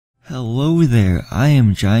Hello there, I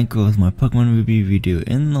am GiantGrotle with my Pokemon review video.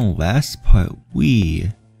 In the last part, what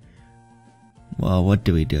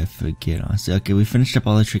did we do? I forget, honestly. Okay, we finished up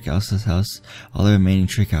all the Trick House's house, all the remaining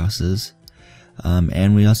Trick Houses.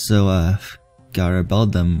 And we also, got our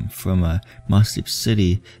Beldum from, Moss Deep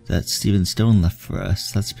City that Steven Stone left for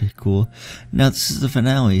us. That's pretty cool. Now, this is the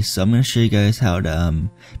finale, so I'm gonna show you guys how to,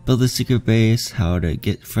 build a secret base, how to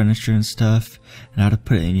get furniture and stuff, and how to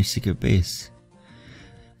put it in your secret base.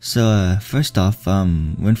 So, first off,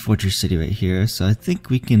 we're in Fortress City right here, so I think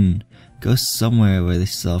we can go somewhere where they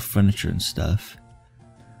sell furniture and stuff.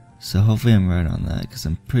 So hopefully I'm right on that, because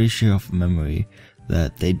I'm pretty sure off of memory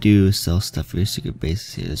that they do sell stuff for your secret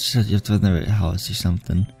bases here. It's just you have to find the right house or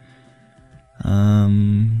something.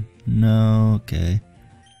 No, okay.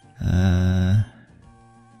 Yeah,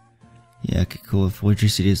 okay, cool.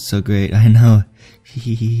 Fortress City is so great, I know.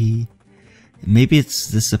 Maybe it's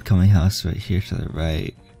this upcoming house right here to the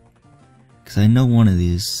right. Cause I know one of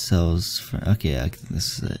these sells for, okay, I think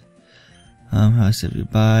this is it. House if you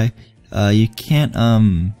buy. You can't,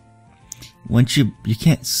 once you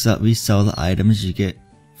can't resell the items you get,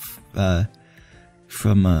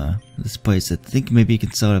 from, this place. I think maybe you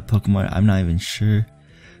can sell it at Pokemon, I'm not even sure.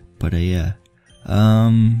 But, yeah.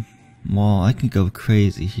 Well, I can go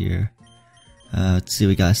crazy here. Let's see,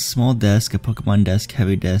 we got a small desk, a Pokemon desk,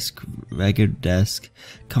 heavy desk, regular desk,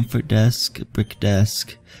 comfort desk, brick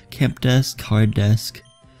desk, camp desk, hard desk,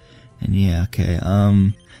 and yeah, okay,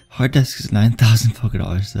 hard desk is 9,000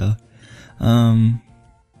 Pokédollars though. I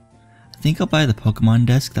think I'll buy the Pokemon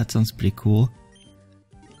desk, that sounds pretty cool.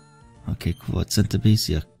 Okay, cool, it's centerpiece,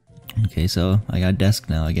 yeah. Okay, so I got a desk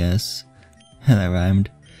now, I guess. That rhymed.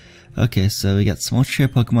 Okay, so we got small chair,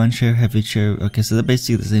 Pokemon chair, heavy chair. Okay, so they're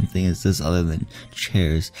basically the same thing as this other than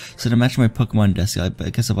chairs. So to match my Pokemon desk, I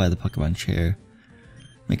guess I'll buy the Pokemon chair.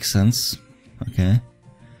 Makes sense. Okay.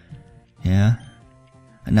 Yeah.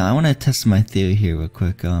 Now I want to test my theory here real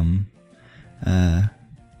quick. Hold on,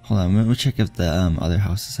 let me check if the other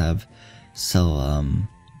houses sell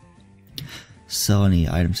any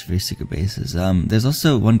items for your secret bases. There's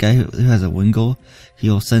also one guy who has a Wingull.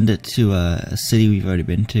 He'll send it to a city we've already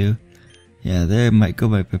been to. Yeah, there might go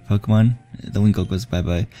by Pokemon. The Wingull goes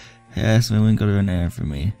bye-bye. Yeah, so my Wingull run an errand for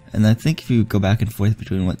me. And I think if you go back and forth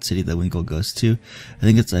between what city the Wingull goes to, I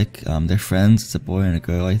think it's like, they're friends. It's a boy and a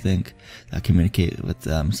girl, I think, that communicate with,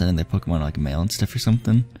 sending their Pokemon like mail and stuff or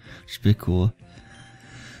something. Which is pretty cool.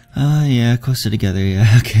 Yeah, closer together,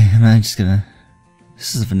 yeah, okay. I'm just gonna...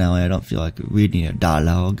 This is the finale, I don't feel like reading a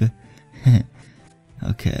dialogue.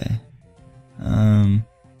 Okay.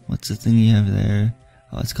 What's the thing you have there?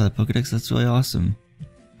 Oh, it's called a Pokedex, that's really awesome.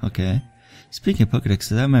 Okay. Speaking of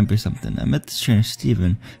Pokedex, I remember something. I met this trainer,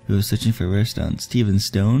 Steven, who was searching for rare stones. Steven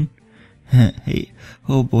Stone? Hey,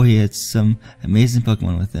 oh boy, he had some amazing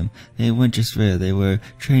Pokemon with him. They weren't just rare, they were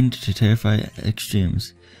trained to terrify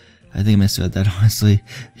extremes. I think I misread that, honestly.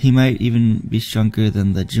 He might even be stronger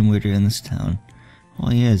than the gym leader in this town.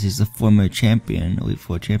 Well, he is. He's the former champion, Elite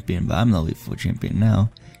Four champion, but I'm the Elite Four champion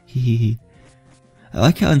now. Hehehe. I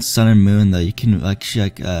like how in Sun and Moon, though, you can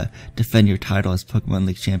actually defend your title as Pokemon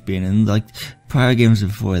League champion. And like prior games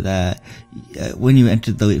before that, when you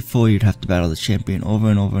entered the Elite Four, you'd have to battle the champion over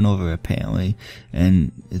and over and over, apparently.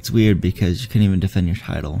 And it's weird because you couldn't even defend your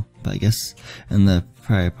title. But I guess in the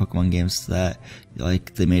prior Pokemon games, that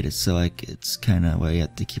like they made it so like it's kind of where you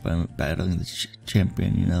have to keep on battling the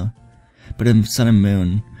champion, you know. But in Sun and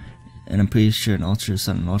Moon, and I'm pretty sure in Ultra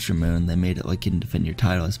Sun and Ultra Moon, they made it like you can defend your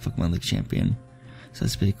title as Pokemon League champion. So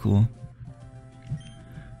that's pretty cool.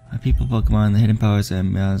 People Pokemon, the hidden powers are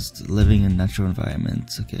amassed living in natural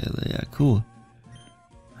environments. Okay, yeah, cool.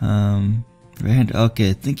 Okay,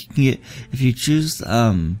 I think you can get, if you choose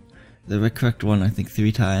the correct one, I think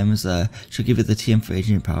 3 times, she'll give you the TM for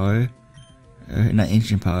Ancient Power. Or not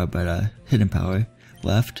Ancient Power, but Hidden Power.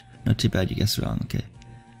 Left. Not too bad, you guessed wrong, okay.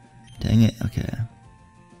 Dang it, okay.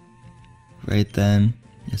 Right then.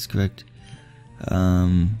 Yes, correct.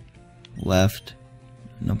 Left.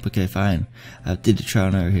 Nope, okay, fine. I did the trial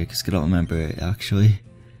and error here because I don't remember it, actually.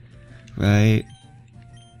 Right.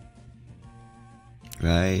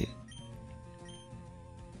 Right.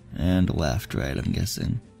 And left, right, I'm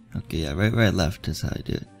guessing. Okay, yeah, right, right, left is how I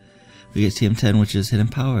do it. We get TM10, which is Hidden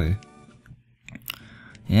Power.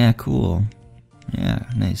 Yeah, cool. Yeah,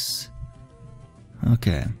 nice.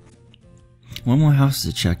 Okay. One more house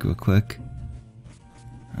to check real quick.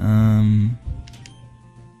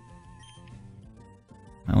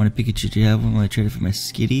 I want a Pikachu. Do you have one? I traded for my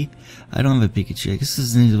Skitty? I don't have a Pikachu. I guess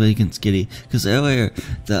this is the way you can Skitty. Because earlier,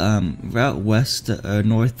 the route west or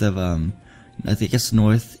north of I think it's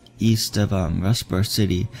north east of Rustboro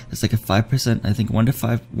City. It's like a 5%, I think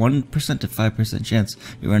 1% to 5% chance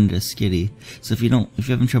you run into a Skitty. So if you're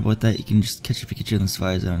having trouble with that, you can just catch a Pikachu in this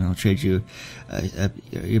fire zone, and I'll trade you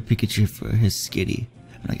your Pikachu for his Skitty.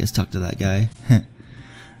 And I guess talk to that guy.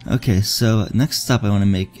 Okay, so next stop I want to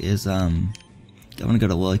make is I want to go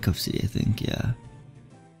to Lollipop City, I think. Yeah.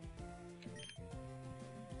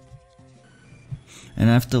 And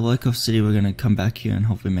after Lollipop City, we're gonna come back here and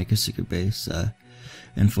hopefully make a secret base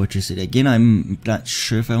in Fortress City. Again, I'm not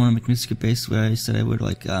sure if I want to make a secret base where I said I would,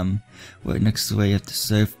 like where next to where you have to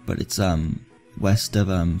surf, but it's west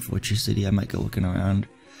of Fortress City. I might go looking around.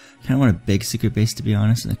 I kind of want a big secret base, to be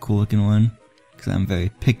honest, and a cool looking one, because I'm very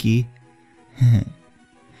picky.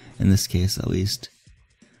 In this case, at least.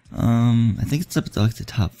 I think it's up to like the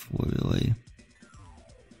top 4, really.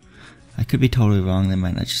 I could be totally wrong. They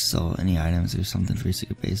might not just sell any items or something for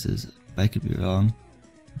secret bases, but I could be wrong.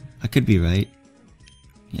 I could be right.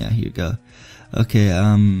 Yeah, here you go. Okay,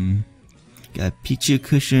 got a Pichu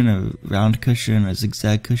cushion, a round cushion, a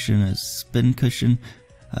zigzag cushion, a spin cushion,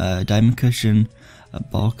 a diamond cushion, a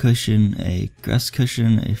ball cushion, a grass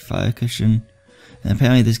cushion, a fire cushion, and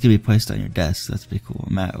apparently this can be placed on your desk. That's pretty cool.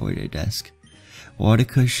 Mat or your desk. Water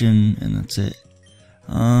cushion, and that's it.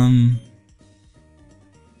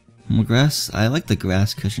 Grass. I like the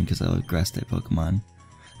grass cushion because I love grass type Pokemon.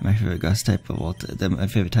 My favorite grass type of all time. My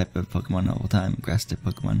favorite type of Pokemon of all time. Grass type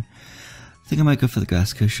Pokemon. I think I might go for the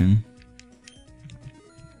grass cushion.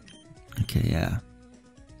 Okay, yeah.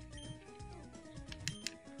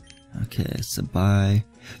 Okay, so buy.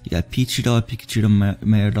 You got Pichu doll, Pikachu doll,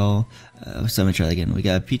 Mare doll. So let me try that again. We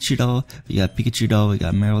got a Pichu doll, we got Pikachu doll, we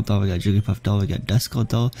got Meryl doll, we got Jigglypuff doll, we got Duskull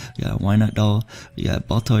doll, we got Wynut doll, we got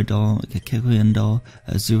Baltoy doll, we got Kiklian doll,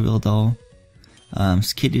 Azurill doll,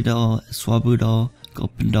 Skitty doll, Swablu doll,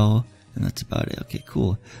 Gulpin doll, and that's about it. Okay,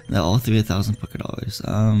 cool. Now all 3,000 Poké Dollars.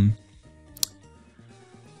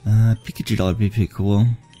 Pikachu doll would be pretty cool.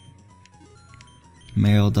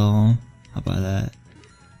 Meryl doll, how about that?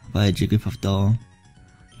 I'll buy a Jigglypuff doll.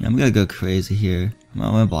 Yeah, I'm gonna go crazy here. I'm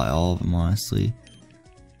gonna buy all of them, honestly.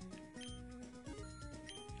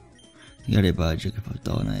 You gotta buy a Jigglypuff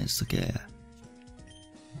doll, nice. Okay.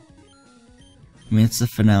 I mean, it's the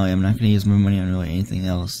finale. I'm not gonna use my money on really anything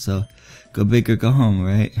else. So, go big or go home,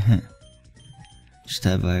 right? Just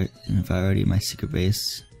have already my secret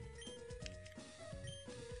base.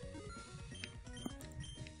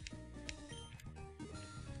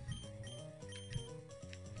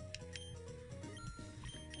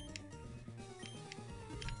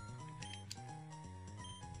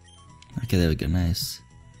 Okay, there we go, nice.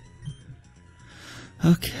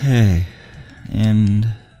 Okay, and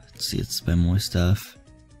let's see, let's buy more stuff.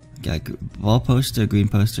 Got wall poster, green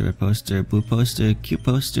poster, red poster, blue poster, Q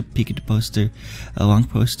poster, Pikachu poster, a long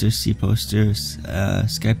poster, C poster,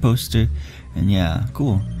 sky poster, and yeah,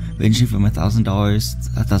 cool. Ranging from $1,000,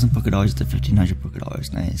 1,000 Poké Dollars to 1,500 Poké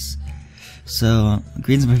Dollars, nice. So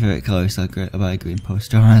green's my favorite color, so I'll buy a green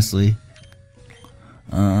poster, honestly.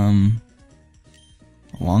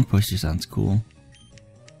 Long poster sounds cool.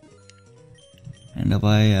 And I'll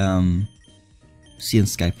buy sea and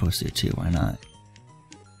sky poster too, why not?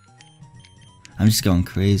 I'm just going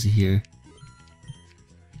crazy here.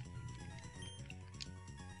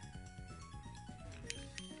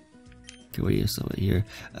 Okay, what do you sell here?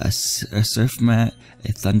 A surf mat,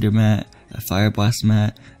 a thunder mat, a fire blast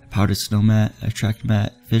mat, a powdered snow mat, a track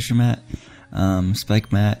mat, fisher mat,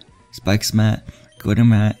 spikes mat, glitter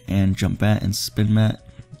mat, and jump mat and spin mat.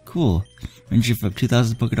 Cool. Ranging from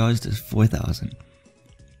 2,000 Poké Dollars to 4,000.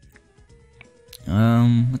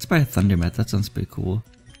 Let's buy a thunder mat. That sounds pretty cool.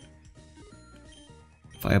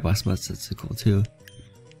 Fire blast mats, that's cool too.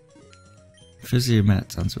 Fizzy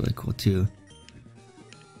mat sounds really cool too.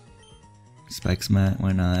 Spikes mat,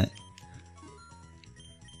 why not?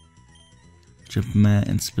 Jump mat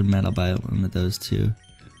and spin mat, I'll buy one of those too.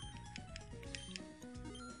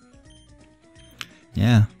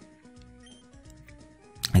 Yeah.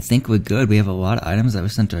 I think we're good. We have a lot of items that were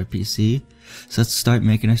sent to our PC. So let's start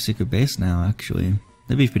making our secret base now, actually.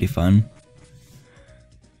 That'd be pretty fun.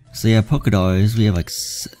 So yeah, Poké Dollars, we have like...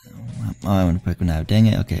 Oh, I want to pick one now. Dang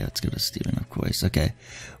it. Okay, let's go to Steven, of course. Okay.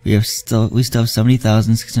 We still have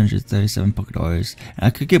 70,637 Poké Dollars. And I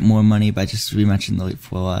could get more money by just rematching the Elite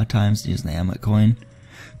Four a lot of times using the Amulet coin.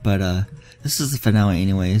 But, this is the finale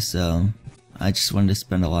anyway, so... I just wanted to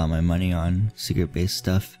spend a lot of my money on secret base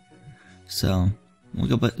stuff. So... we're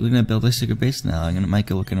gonna build our secret base now. Might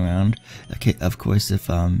go looking around. Okay, of course, if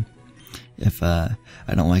I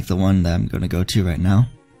don't like the one that I'm gonna go to right now.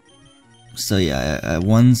 So yeah,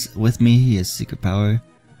 one's with me. He has secret power.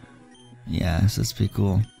 Yeah, so that's pretty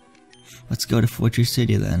cool. let's go to Fortress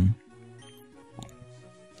City then.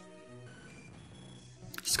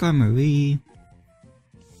 Skarmory.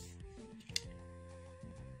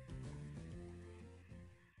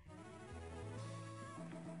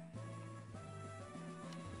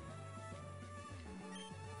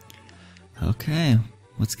 Okay,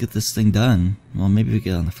 let's get this thing done. Well, maybe we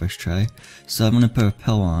get it on the first try. So I'm gonna put a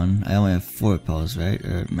repel on. I only have 4 repels, right?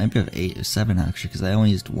 Or maybe I have 8 or 7 actually, because I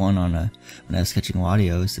only used 1 on when I was catching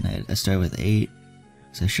Latios, and I started with 8.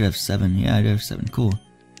 So I should have 7. Yeah, I do have 7. Cool.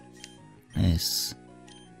 Nice.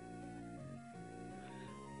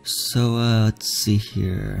 So let's see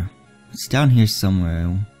here. It's down here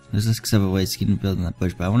somewhere. There's like 7 ways you can build on that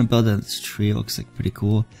bush, but I want to build on this tree. It looks like pretty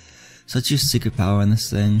cool. So let's use secret power on this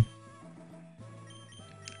thing.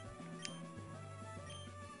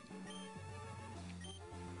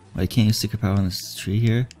 I can't use secret power on this tree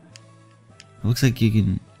here. It looks like you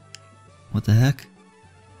can. What the heck?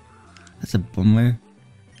 That's a bummer.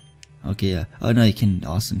 Okay, yeah. Oh no, you can.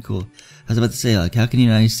 Awesome, cool. I was about to say, like, how can you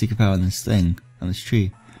not use secret power on this thing, on this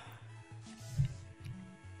tree?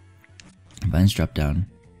 Vines drop down.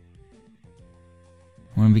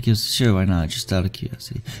 Well, because sure, why not? Just out of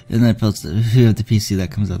curiosity. And then it builds the view of the PC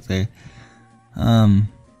that comes up there.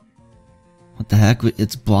 What the heck?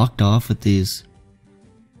 It's blocked off with these.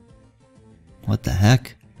 What the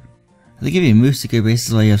heck? They give you move secret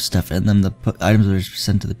bases while you have stuff in them. The items are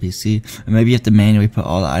sent to the PC. Or maybe you have to manually put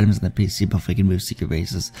all the items in the PC before you can move secret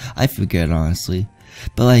bases. I forget, honestly.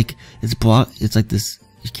 But like, it's blocked. It's like this.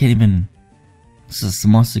 You can't even. This is a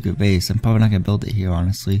small secret base. I'm probably not gonna build it here,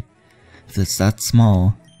 honestly. If it's that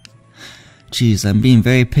small. Jeez, I'm being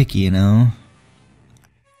very picky, you know.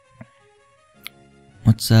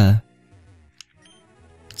 Let's see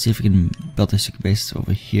if we can build a secret base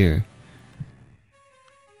over here.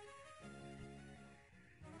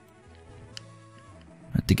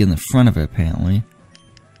 I have to get in the front of it, apparently.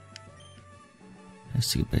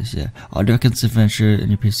 Secret base, yeah. All directions adventure in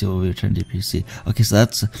your PC will be returned to your PC. Okay, so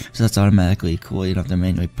that's automatically cool. You don't have to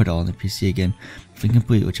manually put it all in the PC again. If we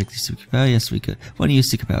complete, we'll check the secret power. Yes, we could. Want to use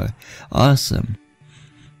secret power? Awesome.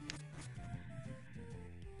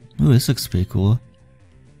 Ooh, this looks pretty cool.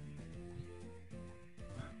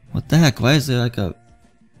 What the heck? Why is there like a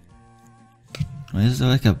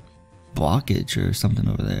blockage or something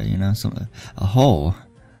over there? You know, a hole.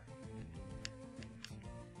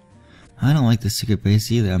 I don't like the secret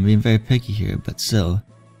base either. I'm being very picky here, but still.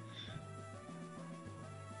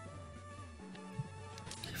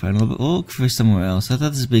 Find a little bit. We'll look for somewhere else. I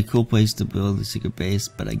thought this would be a cool place to build a secret base,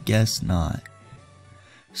 but I guess not.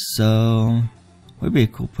 So, what would be a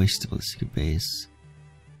cool place to build a secret base?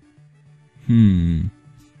 Maybe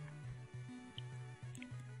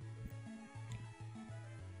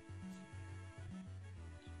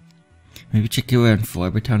check it around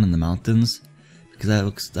Florbertown in the mountains.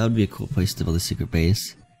 Because that would be a cool place to build a secret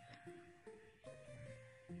base.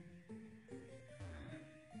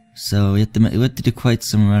 So we have to do quite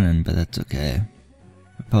some running, but that's okay.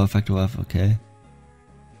 Power factor off, okay.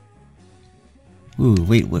 Ooh,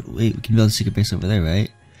 wait, we can build a secret base over there,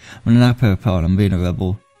 right? I'm not put a power. I'm being a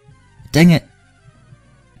rebel. Dang it!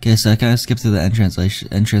 Okay, so I kind of skipped through the end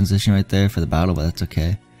transition right there for the battle, but that's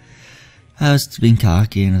okay. I was being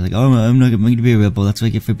cocky and I was like, oh, I'm not going to be a rebel. That's what I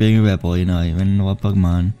get for being a rebel, you know. Even know what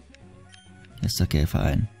Pokemon. It's okay,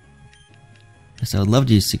 fine. So I would love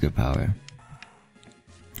to use secret power.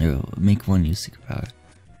 Here, make one use secret power.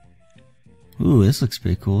 Ooh, this looks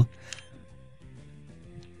pretty cool.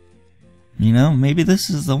 You know, maybe this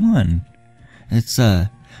is the one. It's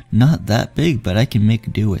not that big, but I can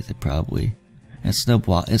make do with it probably. It's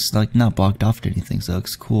it's like not blocked off to anything, so it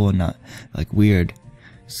looks cool and not like weird.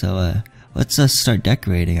 So let's start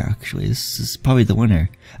decorating. Actually, this is probably the winner.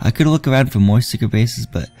 I could look around for more secret bases,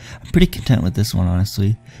 but I'm pretty content with this one,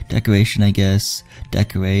 honestly. Decoration, I guess.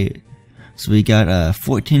 Decorate. So we got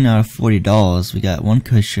 14 out of $40. We got 1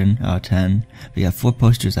 cushion out of 10. We got 4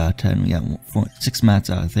 posters out of 10. We got 6 mats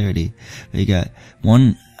out of 30. We got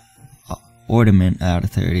 1 ornament out of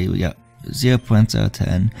 30. We got 0 plants out of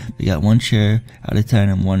 10. We got 1 chair out of 10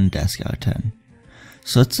 and 1 desk out of 10.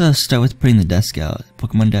 So let's start with putting the desk out.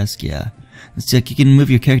 Pokemon desk, yeah. It's like you can move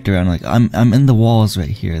your character around. Like I'm in the walls right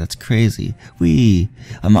here. That's crazy.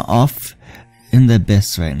 I'm off in the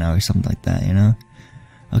abyss right now or something like that, you know?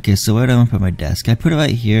 Okay, so where do I want to put my desk? I put it right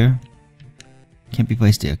here. Can't be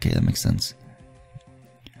placed here. Okay, that makes sense.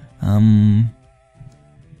 I'm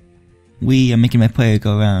making my player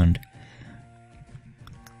go around.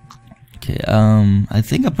 Okay, I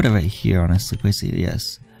think I'll put it right here, honestly. Place it,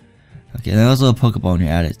 yes. Okay, that was a little Pokeball when you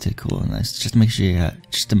add it to cool and nice. Just to make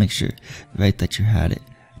sure right that you had it.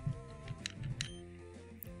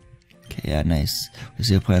 Okay, yeah, nice. We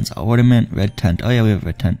see plants. Ornament, red tent. Oh yeah, we have a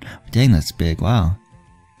red tent. Dang, that's big. Wow.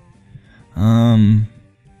 I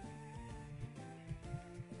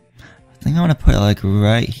think I want to put it like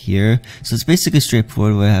right here. So it's basically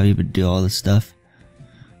straightforward where how you would do all this stuff.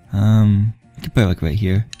 You can put it like right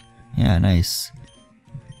here. Yeah, nice.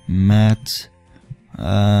 Mat.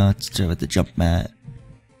 Let's start with the jump mat.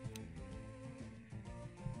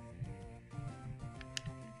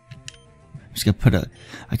 I'm just gonna put a.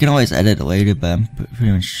 I can always edit it later, but I'm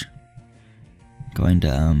pretty much going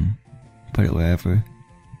to put it wherever.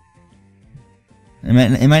 It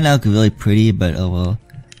might not look really pretty, but oh well.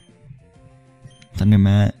 Thunder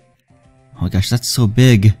mat. Oh my gosh, that's so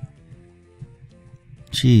big.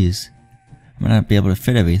 Jeez, I might not be able to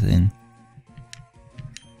fit everything.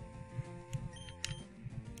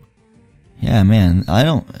 Yeah, man,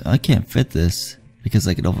 I can't fit this because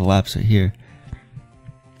like it overlaps right here.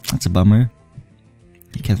 That's a bummer.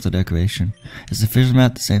 You cancel decoration. Is the fisher's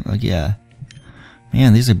mat the same? Like, yeah.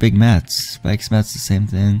 Man, these are big mats. Spike's mat's the same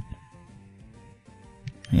thing.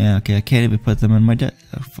 Yeah, okay, I can't even put them on my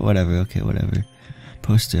whatever, okay, whatever.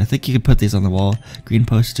 Poster. I think you can put these on the wall. Green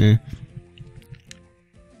poster.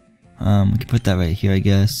 We can put that right here, I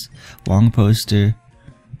guess. Long poster.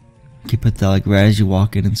 You can put that like right as you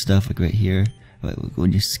walk in and stuff, like right here. Like,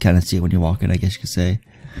 when you kind of see it when you walk in, I guess you could say.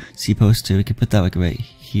 C poster. We can put that like right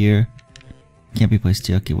here. Can't be placed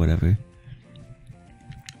here. Okay, whatever.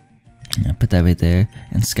 Yeah, put that right there.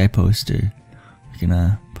 And sky poster. We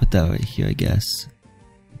can put that right here, I guess.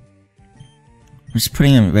 I'm just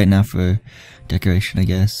putting it right now for decoration, I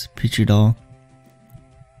guess. Petri doll.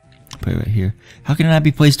 Put it right here. How can it not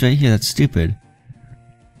be placed right here? That's stupid.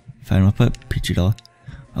 Fine, we'll put Petri doll.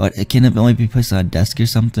 Oh, it can only be placed on a desk or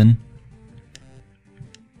something.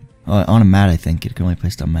 Oh, on a mat, I think. It can only be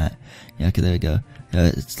placed on a mat. Yeah, okay, there we go.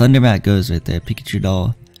 It's Thunder mat goes right there. Pikachu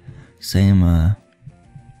doll. Same,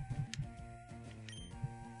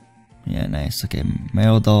 yeah, nice. Okay,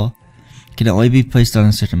 Meryl doll. Can it only be placed on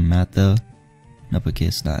a certain mat, though? Nope, okay,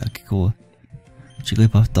 it's not. Okay, cool.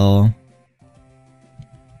 Jigglypuff doll.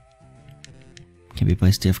 Can be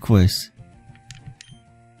placed here, of course.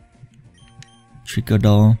 Trico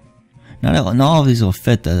doll. Not all of these will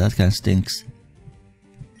fit, though. That kind of stinks.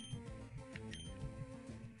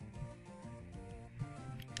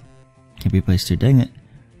 Can't be placed here. Dang it.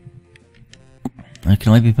 It can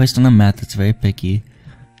only be placed on a mat. That's very picky.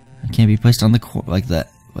 It can't be placed on the like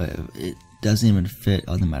that. It doesn't even fit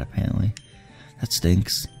on the mat, apparently. That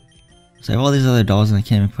stinks. So I have all these other dolls and I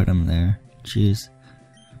can't even put them there. Jeez.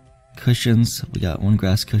 Cushions. We got one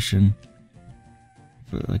grass cushion.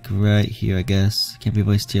 For like right here, I guess. Can't be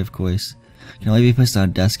placed here, of course. Can only be placed on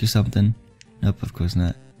a desk or something. Nope, of course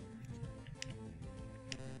not.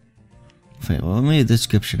 Wait, well, let me read the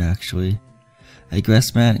description actually. A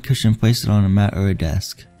grass mat cushion, place it on a mat or a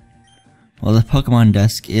desk. Well, the Pokemon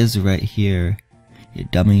desk is right here, you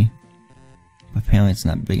dummy. But apparently it's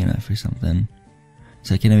not big enough or something.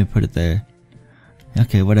 So I can't even put it there.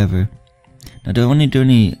 Okay, whatever. Now, do I want to do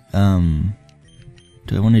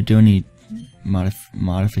any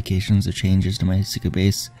modifications or changes to my secret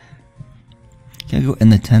base? Can I go in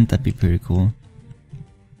the tent? That'd be pretty cool.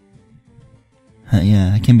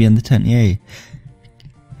 Yeah, I can be in the tent. Yay!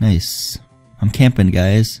 Nice. I'm camping,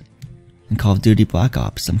 guys. In Call of Duty Black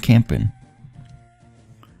Ops, I'm camping.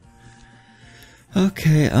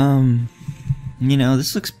 Okay, you know,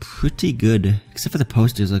 this looks pretty good, except for the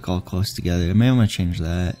posters look all close together. I may want to change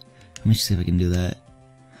that. Let me see if I can do that.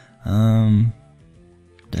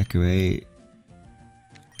 Decorate,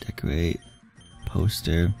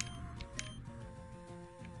 poster.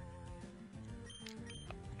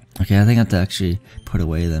 Okay, I think I have to actually put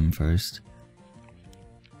away them first.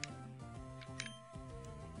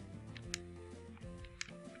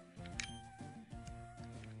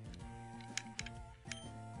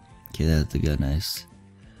 Okay, that's good, nice.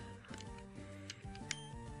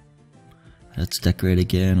 Let's decorate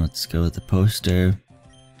again. Let's go with the poster.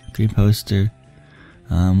 Green poster.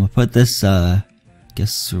 We'll put this,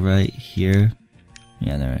 guess right here.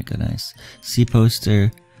 Yeah, there we go, nice. C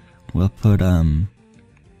poster. We'll put,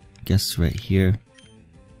 guess right here.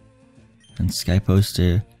 And sky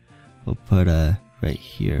poster. We'll put, right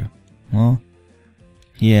here. Well,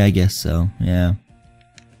 yeah, I guess so, yeah.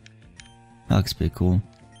 That looks pretty cool.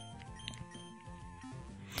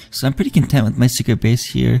 So I'm pretty content with my secret base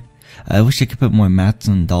here. I wish I could put more mats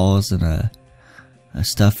and dolls and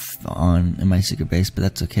stuff in my secret base, but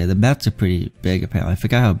that's okay. The mats are pretty big apparently. I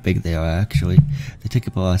forgot how big they are actually. They take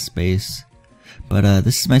up a lot of space. But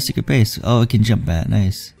this is my secret base. Oh, it can jump mat.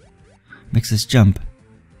 Nice. Makes this jump.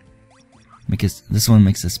 This one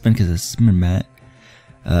makes a spin because it's a spin mat.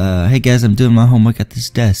 Hey guys, I'm doing my homework at this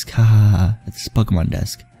desk. Ha ha ha. At this Pokemon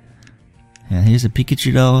desk. And here's a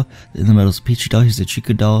Pikachu doll. In the middle is a Pichu doll. Here's a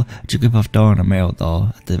Chico doll, a Jigglypuff doll, and a Meryl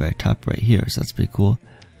doll at the very top right here. So that's pretty cool.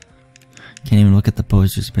 Can't even look at the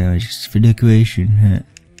posters, apparently, just for decoration.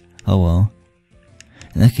 Oh well.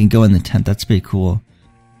 And that can go in the tent. That's pretty cool.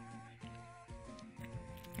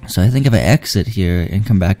 So I think if I exit here and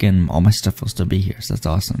come back in, all my stuff will still be here. So that's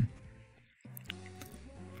awesome.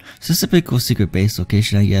 So it's a pretty cool secret base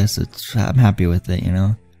location, I guess. I'm happy with it, you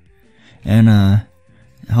know. And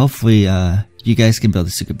hopefully you guys can build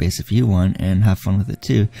a secret base if you want and have fun with it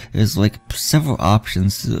too. There's like several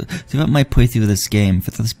options throughout my playthrough of this game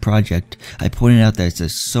for this project. I pointed out that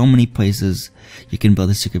there's so many places you can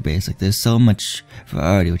build a secret base. Like there's so much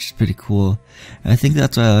variety, which is pretty cool. And I think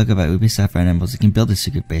that's what I like about Ruby Sapphire and Emeralds. You can build a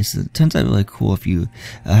secret base. It turns out really cool if you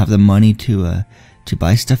have the money to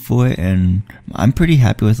buy stuff for it. And I'm pretty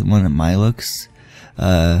happy with one of my looks.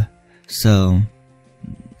 So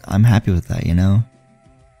I'm happy with that, you know.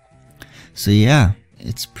 So yeah,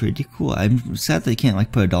 it's pretty cool. I'm sad that you can't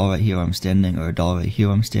like put a doll right here where I'm standing or a doll right here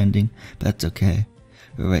where I'm standing, but that's okay.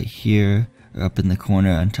 Or right here, or up in the corner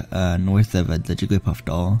on north of the Jigglypuff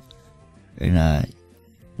doll, and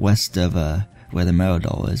west of where the Meryl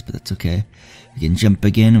doll is, but that's okay. We can jump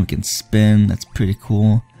again, we can spin. That's pretty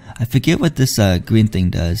cool. I forget what this green thing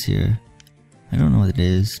does here. I don't know what it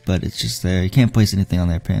is, but it's just there. You can't place anything on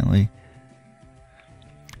there apparently.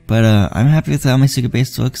 But I'm happy with how my secret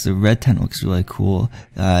base looks. The red tent looks really cool.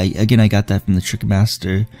 Again, I got that from the Trick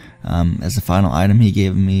Master as the final item he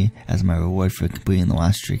gave me as my reward for completing the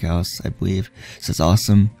last trick house, I believe. So it's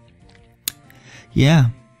awesome. Yeah.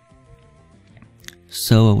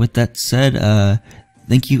 So with that said,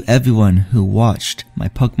 thank you everyone who watched my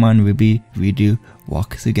Pokemon Ruby Redo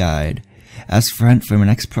walkthrough guide. As for hint for my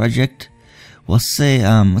next project, we'll say,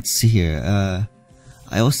 let's see here.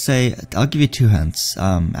 I will say, I'll give you two hints,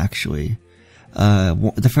 actually.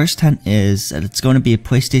 The first hint is that it's going to be a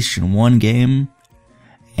PlayStation 1 game,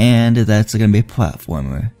 and that it's going to be a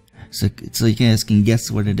platformer. So you guys can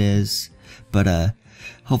guess what it is, but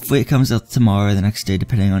hopefully it comes out tomorrow or the next day,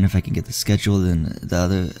 depending on if I can get the schedule and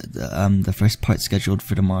the first part scheduled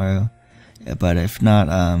for tomorrow. But if not,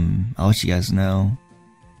 I'll let you guys know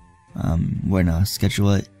when I'll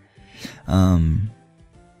schedule it.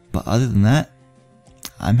 But other than that,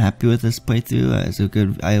 I'm happy with this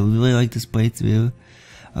playthrough. I really like this playthrough.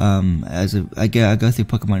 I go through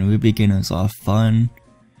Pokemon Ruby again. It was a lot of fun,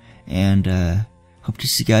 and hope to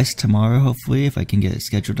see you guys tomorrow. Hopefully, if I can get it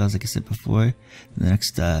scheduled, as like I said before, the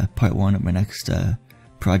next part 1 of my next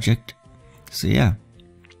project. So yeah.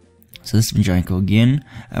 So this has been GiantGrotle again.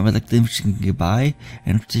 I would like to wish you goodbye,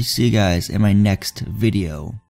 and hope to see you guys in my next video.